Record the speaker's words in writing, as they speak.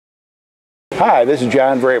Hi, this is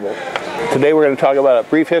John Vrabel. Today we're going to talk about a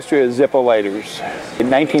brief history of Zippo lighters. In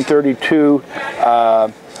 1932,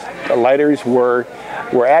 the lighters were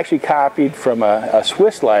actually copied from a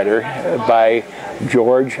Swiss lighter by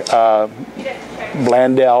George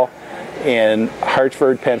Blaisdell in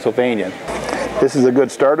Hartford, Pennsylvania. This is a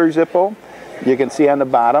good starter Zippo. You can see on the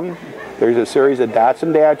bottom there's a series of dots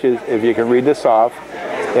and dashes if you can read this off.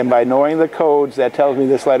 And by knowing the codes, that tells me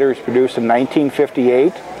this lighter was produced in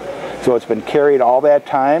 1958. So it's been carried all that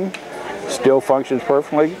time. Still functions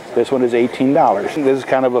perfectly. This one is $18. This is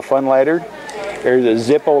kind of a fun lighter. There's a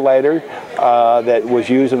Zippo lighter that was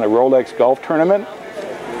used in the Rolex golf tournament.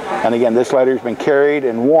 And again, this lighter has been carried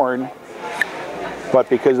and worn, but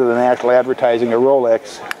because of the national advertising of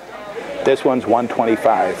Rolex, this one's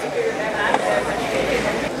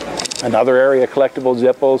 $125. Another area of collectible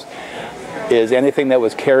Zippos is anything that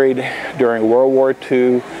was carried during World War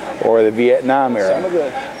II or the Vietnam era.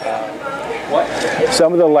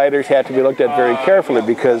 Some of the lighters have to be looked at very carefully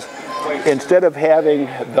because instead of having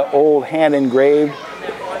the old hand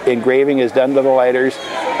engraving is done to the lighters,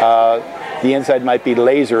 the inside might be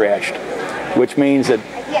laser etched, which means that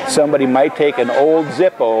somebody might take an old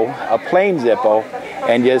Zippo, a plain Zippo,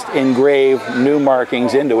 and just engrave new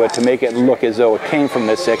markings into it to make it look as though it came from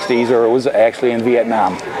the 60s or it was actually in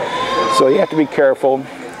Vietnam. So you have to be careful,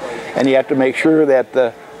 and you have to make sure that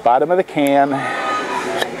the bottom of the can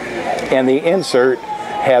and the insert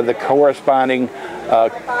have the corresponding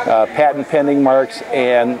patent pending marks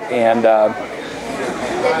and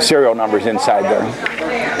serial numbers inside there.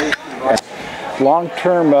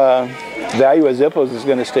 Long-term value of Zippos is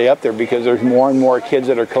going to stay up there because there's more and more kids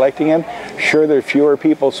that are collecting them. Sure, there's fewer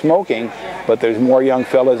people smoking, but there's more young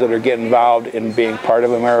fellas that are getting involved in being part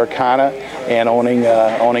of Americana and owning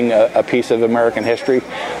a piece of American history,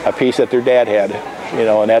 a piece that their dad had, you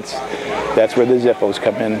know, and that's where the Zippos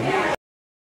come in.